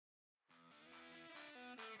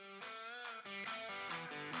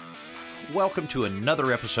Welcome to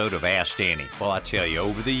another episode of Ask Danny. Well, I tell you,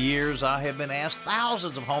 over the years, I have been asked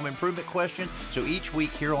thousands of home improvement questions. So each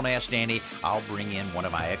week here on Ask Danny, I'll bring in one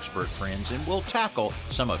of my expert friends and we'll tackle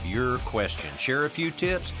some of your questions, share a few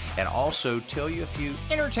tips, and also tell you a few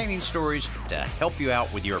entertaining stories to help you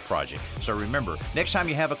out with your project. So remember, next time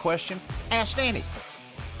you have a question, ask Danny.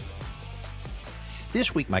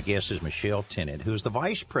 This week, my guest is Michelle Tennant, who is the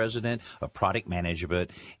Vice President of Product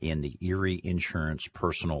Management in the Erie Insurance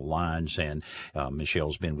Personal Lines. And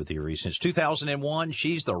Michelle's been with Erie since 2001.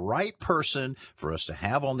 She's the right person for us to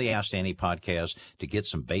have on the Ask Danny podcast to get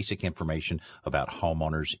some basic information about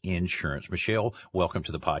homeowners insurance. Michelle, welcome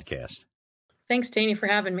to the podcast. Thanks, Danny, for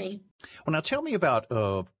having me. Well, now tell me about,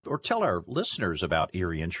 or tell our listeners about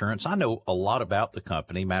Erie Insurance. I know a lot about the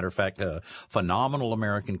company. Matter of fact, a phenomenal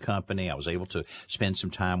American company. I was able to spend some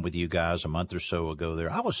time with you guys a month or so ago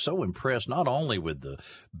there. I was so impressed, not only with the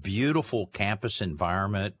beautiful campus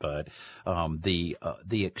environment, but the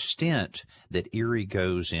extent that Erie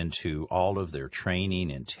goes into all of their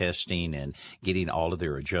training and testing and getting all of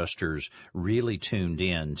their adjusters really tuned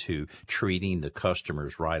in to treating the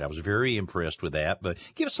customers right. I was very impressed with that. But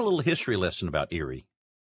give us a little history lesson about Erie.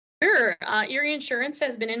 Sure. Erie Insurance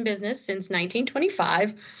has been in business since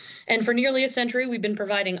 1925, and for nearly a century, we've been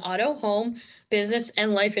providing auto, home, business,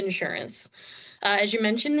 and life insurance. As you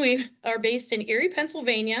mentioned, we are based in Erie,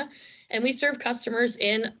 Pennsylvania, and we serve customers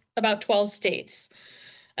in about 12 states.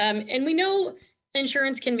 And we know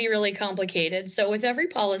insurance can be really complicated, so with every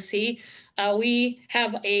policy, we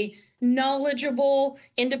have a knowledgeable,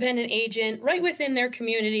 independent agent right within their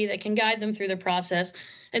community that can guide them through the process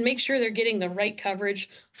and make sure they're getting the right coverage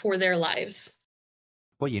for their lives.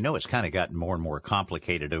 Well, it's kind of gotten more and more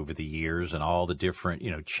complicated over the years and all the different,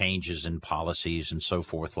 changes in policies and so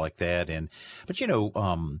forth like that. But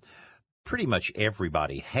pretty much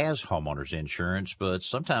everybody has homeowners insurance, but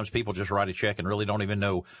sometimes people just write a check and really don't even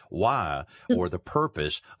know why or the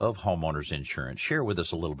purpose of homeowners insurance. Share with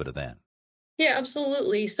us a little bit of that. Yeah,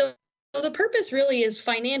 absolutely. So the purpose really is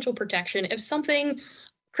financial protection. If something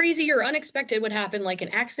crazy or unexpected would happen, like an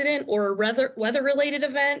accident or a weather-related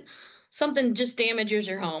event, something just damages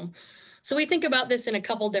your home. So we think about this in a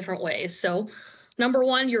couple different ways. So number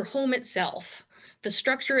one, your home itself, the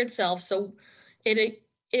structure itself. So it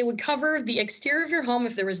would cover the exterior of your home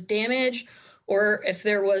if there was damage or if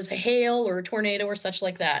there was a hail or a tornado or such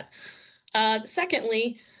like that.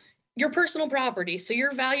 Secondly, your personal property. So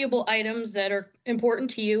your valuable items that are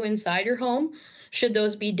important to you inside your home, should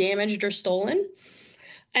those be damaged or stolen.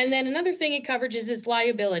 And then another thing it covers is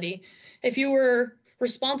liability. If you were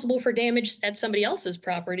responsible for damage at somebody else's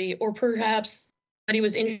property, or perhaps somebody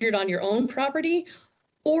was injured on your own property,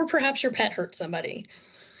 or perhaps your pet hurt somebody.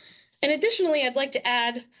 And additionally, I'd like to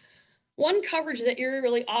add one coverage that Erie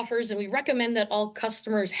really offers, and we recommend that all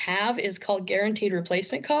customers have, is called guaranteed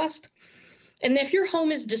replacement cost. And if your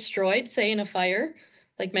home is destroyed, say in a fire,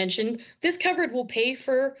 like mentioned, this coverage will pay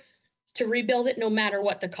to rebuild it no matter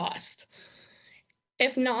what the cost.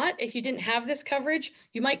 If not, if you didn't have this coverage,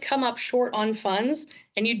 you might come up short on funds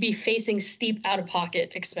and you'd be facing steep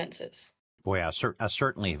out-of-pocket expenses. Boy, I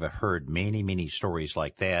certainly have heard many, many stories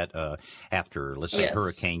like that after, let's say, Yes.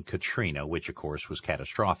 Hurricane Katrina, which, of course, was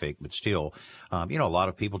catastrophic. But still, a lot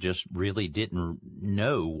of people just really didn't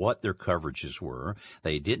know what their coverages were.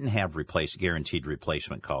 They didn't have guaranteed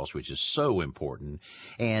replacement costs, which is so important.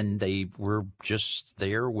 And they were just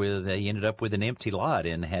they ended up with an empty lot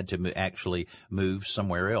and had to actually move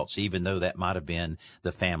somewhere else, even though that might have been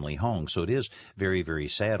the family home. So it is very, very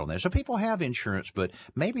sad on that. So people have insurance, but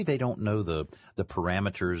maybe they don't know the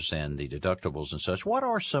parameters and the deductibles and such. What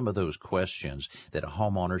are some of those questions that a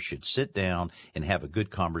homeowner should sit down and have a good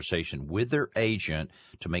conversation with their agent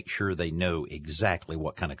to make sure they know exactly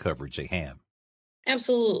what kind of coverage they have?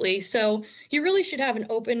 Absolutely. So you really should have an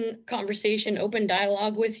open conversation, open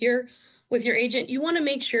dialogue with your agent. You want to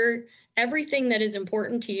make sure everything that is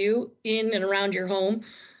important to you in and around your home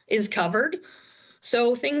is covered.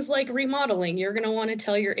 So things like remodeling, you're going to want to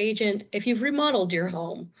tell your agent if you've remodeled your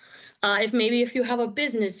home. If you have a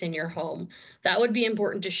business in your home, that would be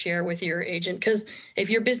important to share with your agent, because if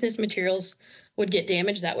your business materials would get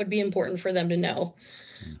damaged, that would be important for them to know.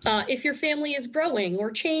 If your family is growing or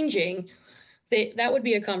changing, that would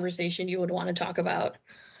be a conversation you would want to talk about.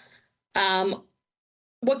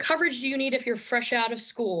 What coverage do you need if you're fresh out of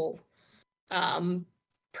school?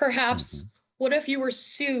 Perhaps, what if you were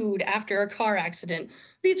sued after a car accident?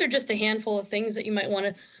 These are just a handful of things that you might want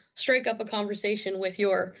to strike up a conversation with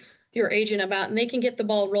your agent about, and they can get the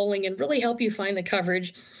ball rolling and really help you find the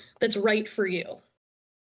coverage that's right for you.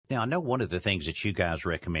 Now, I know one of the things that you guys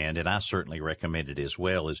recommend, and I certainly recommend it as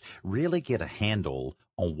well, is really get a handle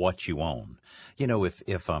on what you own.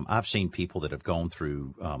 If I've seen people that have gone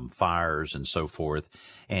through fires and so forth,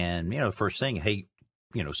 and first thing, hey,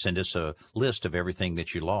 send us a list of everything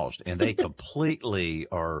that you lost. And they completely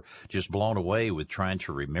are just blown away with trying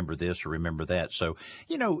to remember this or remember that. So,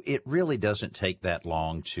 it really doesn't take that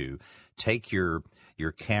long to take your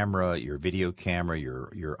camera, your video camera,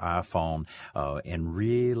 your iPhone, and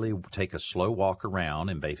really take a slow walk around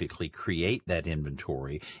and basically create that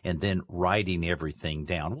inventory and then writing everything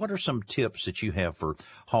down. What are some tips that you have for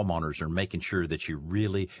homeowners or making sure that you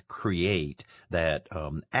really create that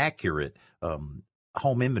accurate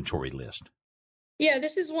home inventory list? Yeah,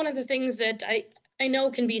 this is one of the things that I know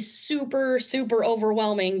can be super, super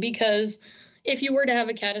overwhelming because if you were to have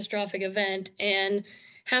a catastrophic event and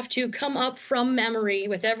have to come up from memory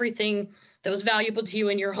with everything that was valuable to you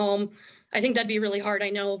in your home, I think that'd be really hard.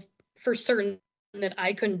 I know for certain that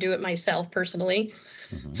I couldn't do it myself personally.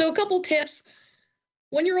 Hmm. So, a couple tips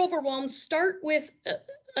when you're overwhelmed, start with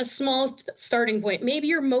a small starting point, maybe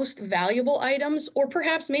your most valuable items, or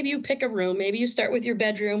perhaps maybe you pick a room. Maybe you start with your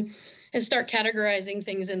bedroom and start categorizing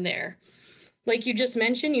things in there. Like you just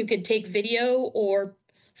mentioned, you could take video or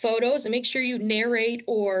photos and make sure you narrate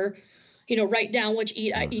or write down which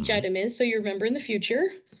each Hmm. item is so you remember in the future.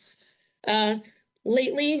 Uh,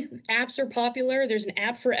 Lately, apps are popular. There's an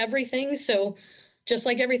app for everything. So just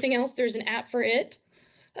like everything else, there's an app for it.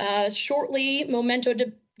 Shortly, Memento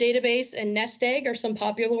Database and Nest Egg are some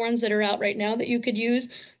popular ones that are out right now that you could use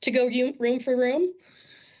to go room for room.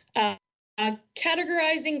 Uh,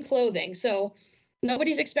 Categorizing clothing. So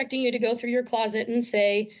nobody's expecting you to go through your closet and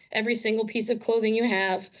say every single piece of clothing you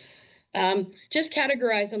have. Just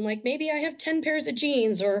categorize them like maybe I have 10 pairs of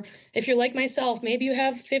jeans, or if you're like myself, maybe you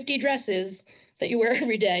have 50 dresses that you wear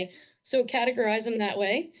every day. So categorize them that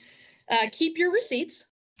way. Keep your receipts.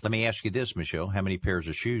 Let me ask you this, Michelle. How many pairs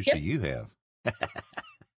of shoes do Yep. you have?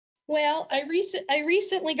 Well, I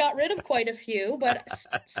recently got rid of quite a few, but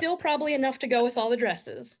still probably enough to go with all the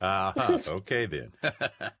dresses. Uh-huh. Okay, then.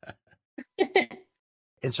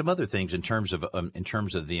 And some other things in terms of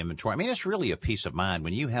the inventory. I mean, it's really a peace of mind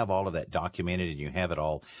when you have all of that documented and you have it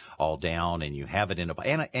all down and you have it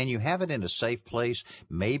and you have it in a safe place.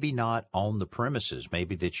 Maybe not on the premises.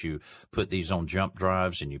 Maybe that you put these on jump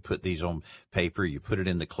drives and you put these on paper. You put it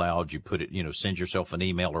in the cloud. You put it, send yourself an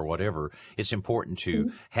email or whatever. It's important to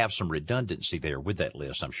Mhm. have some redundancy there with that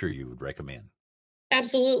list. I'm sure you would recommend.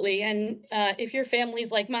 Absolutely. And if your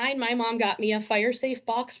family's like mine, my mom got me a fire safe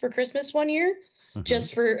box for Christmas one year, Hmm.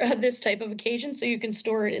 just for this type of occasion, so you can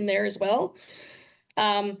store it in there as well.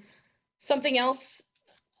 Um, Something else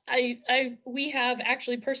we have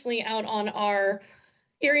actually personally out on our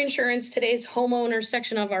Erie Insurance Today's homeowner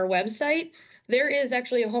section of our website. There is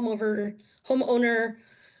actually a homeowner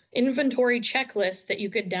inventory checklist that you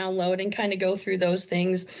could download and kind of go through those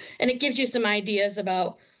things. And it gives you some ideas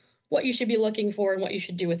about what you should be looking for and what you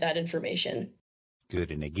should do with that information.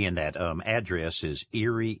 Good. And again, that address is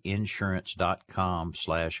erieinsurance.com/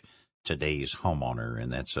 today's homeowner.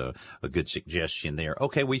 And that's a good suggestion there.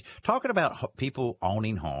 Okay. We talking about people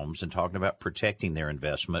owning homes and talking about protecting their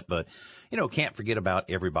investment, but, can't forget about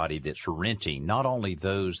everybody that's renting, not only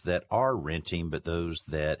those that are renting, but those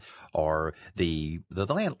that are the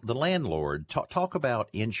landlord. Talk about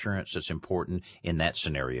insurance that's important in that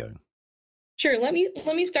scenario. Sure, let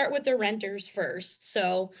me start with the renters first.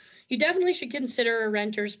 So, you definitely should consider a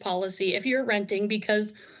renter's policy if you're renting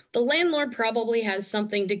because the landlord probably has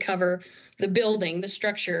something to cover the building, the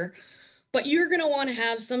structure, but you're going to want to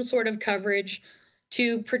have some sort of coverage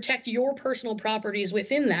to protect your personal properties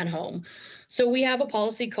within that home. So we have a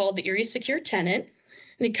policy called the Erie Secure Tenant,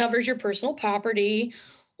 and it covers your personal property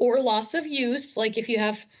or loss of use, like if you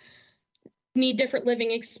have need different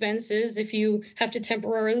living expenses, if you have to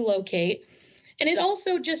temporarily locate. And it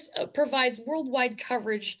also just provides worldwide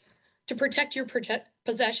coverage to protect your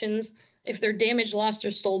possessions if they're damaged, lost,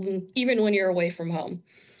 or stolen, even when you're away from home.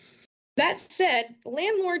 That said,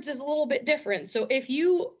 landlords is a little bit different. So if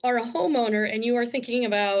you are a homeowner and you are thinking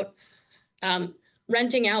about um,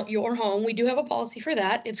 renting out your home, we do have a policy for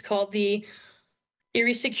that. It's called the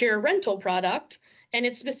Erie Secure Rental Product, and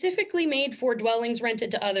it's specifically made for dwellings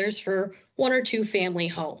rented to others for one or two family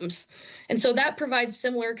homes. And so that provides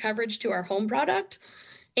similar coverage to our home product.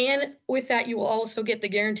 And with that, you will also get the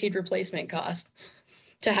guaranteed replacement cost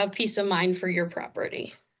to have peace of mind for your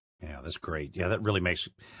property. Yeah, that's great. Yeah, that really makes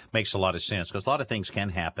a lot of sense because a lot of things can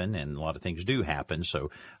happen and a lot of things do happen.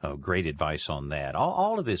 So, great advice on that.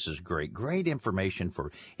 All of this is great. Great information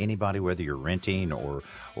for anybody, whether you're renting or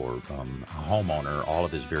a homeowner. All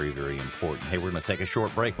of it is very, very important. Hey, we're going to take a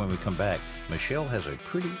short break. When we come back, Michelle has a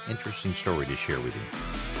pretty interesting story to share with you.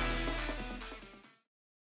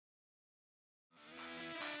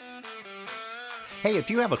 Hey,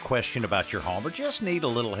 if you have a question about your home or just need a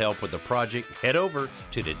little help with the project, head over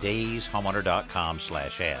to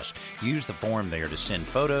todayshomeowner.com/ask. Use the form there to send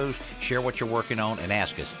photos, share what you're working on, and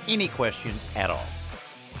ask us any question at all.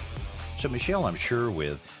 So, Michelle, I'm sure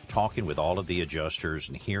with talking with all of the adjusters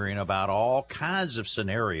and hearing about all kinds of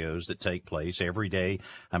scenarios that take place every day,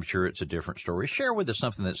 I'm sure it's a different story. Share with us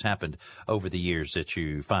something that's happened over the years that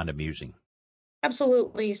you find amusing.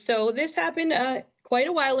 Absolutely. So this happened quite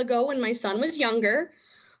a while ago when my son was younger.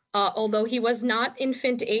 Although he was not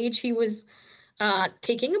infant age, he was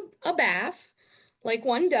taking a bath like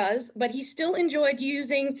one does, but he still enjoyed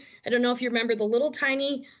using, I don't know if you remember the little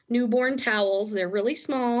tiny newborn towels. They're really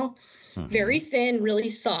small, very thin, really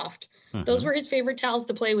soft. Those were his favorite towels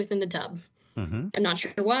to play with in the tub. I'm not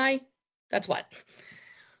sure why. That's what.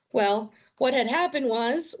 Well, what had happened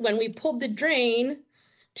was when we pulled the drain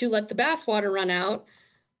to let the bath water run out,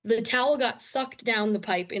 the towel got sucked down the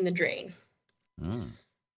pipe in the drain.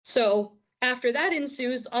 So after that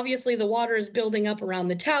ensues, obviously the water is building up around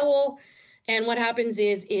the towel. And what happens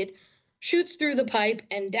is it shoots through the pipe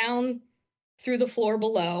and down through the floor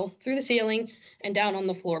below, through the ceiling and down on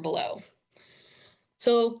the floor below.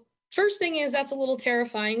 So first thing is that's a little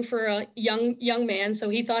terrifying for a young man. So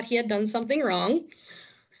he thought he had done something wrong.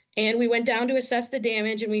 And we went down to assess the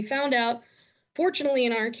damage and we found out, fortunately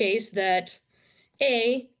in our case, that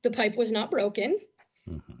the pipe was not broken,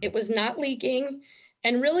 it was not leaking,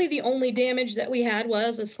 and really the only damage that we had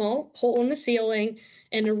was a small hole in the ceiling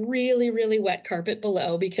and a really, really wet carpet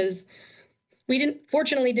below because we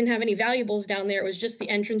fortunately didn't have any valuables down there. It was just the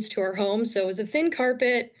entrance to our home. So it was a thin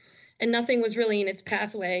carpet and nothing was really in its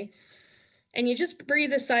pathway. And you just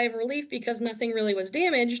breathe a sigh of relief because nothing really was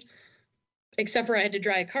damaged, except for I had to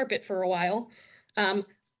dry a carpet for a while.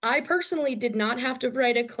 I personally did not have to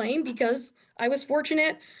write a claim because I was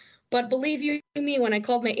fortunate, but believe you me, when I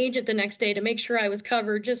called my agent the next day to make sure I was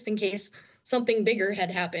covered just in case something bigger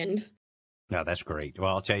had happened. No, that's great.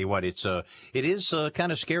 Well, I'll tell you what, it is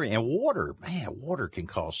kind of scary. And water can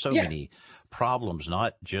cause so many problems,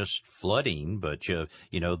 not just flooding, but I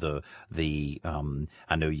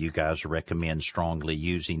know you guys recommend strongly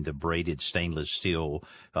using the braided stainless steel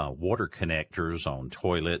water connectors on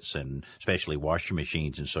toilets and especially washing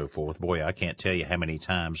machines and so forth. Boy, I can't tell you how many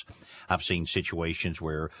times I've seen situations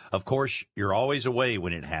where, of course, you're always away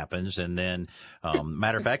when it happens. And then,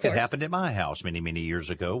 matter of fact, it happened at my house many, many years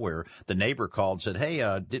ago where the neighbor called and said, "Hey,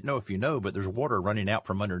 I didn't know if you know, but there's water running out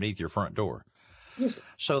from underneath your front door."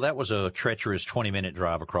 So that was a treacherous 20-minute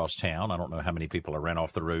drive across town. I don't know how many people I ran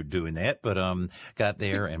off the road doing that, but got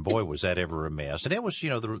there, and boy, was that ever a mess. And it was,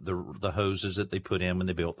 the hoses that they put in when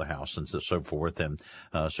they built the house and so forth. And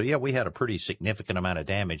so, yeah, we had a pretty significant amount of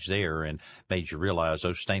damage there and made you realize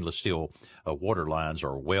those stainless steel water lines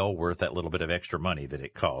are well worth that little bit of extra money that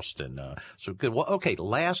it cost. And so good. Well, okay,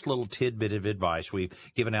 last little tidbit of advice. We've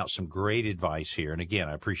given out some great advice here. And again,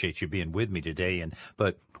 I appreciate you being with me today.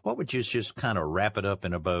 But what would you just kind of wrap it up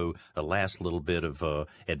in a bow, a last little bit of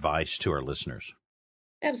advice to our listeners?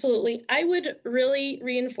 Absolutely. I would really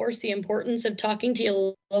reinforce the importance of talking to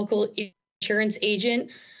your local insurance agent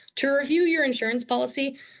to review your insurance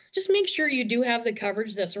policy. Just make sure you do have the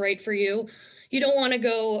coverage that's right for you. You don't want to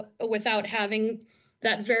go without having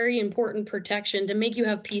that very important protection to make you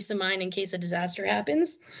have peace of mind in case a disaster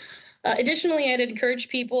happens. Additionally, I'd encourage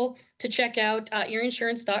people to check out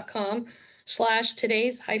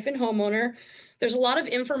yourinsurance.com/todays-homeowner. There's a lot of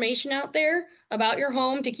information out there about your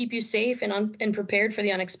home to keep you safe and prepared for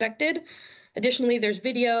the unexpected. Additionally, there's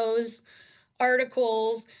videos,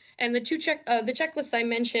 articles, and the checklists I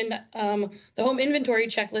mentioned. The home inventory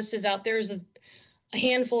checklist is out there. There's a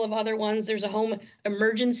handful of other ones. There's a home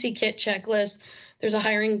emergency kit checklist. There's a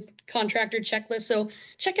hiring contractor checklist. So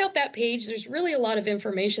check out that page. There's really a lot of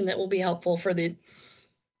information that will be helpful for the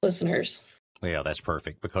listeners. Well, that's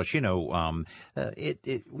perfect because, you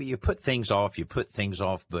put things off,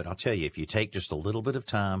 but I'll tell you, if you take just a little bit of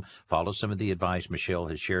time, follow some of the advice Michelle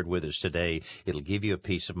has shared with us today, it'll give you a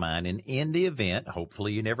peace of mind. And in the event,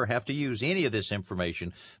 hopefully you never have to use any of this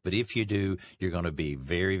information, but if you do, you're going to be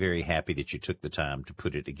very, very happy that you took the time to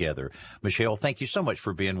put it together. Michelle, thank you so much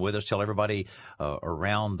for being with us. Tell everybody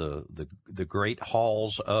around the great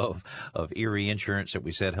halls of Erie Insurance that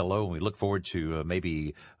we said hello, and we look forward to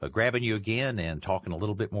maybe grabbing you again in and talking a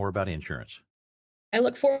little bit more about insurance. I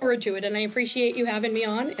look forward to it, and I appreciate you having me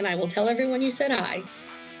on, and I will tell everyone you said hi.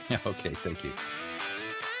 Okay, thank you.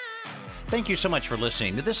 Thank you so much for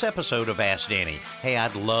listening to this episode of Ask Danny. Hey,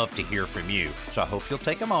 I'd love to hear from you, so I hope you'll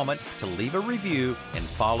take a moment to leave a review and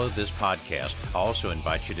follow this podcast. I also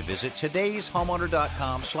invite you to visit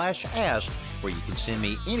todayshomeowner.com/ask, where you can send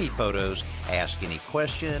me any photos, ask any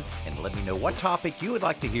question, and let me know what topic you would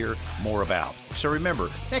like to hear more about. So remember,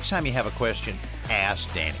 next time you have a question,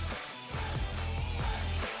 ask Danny.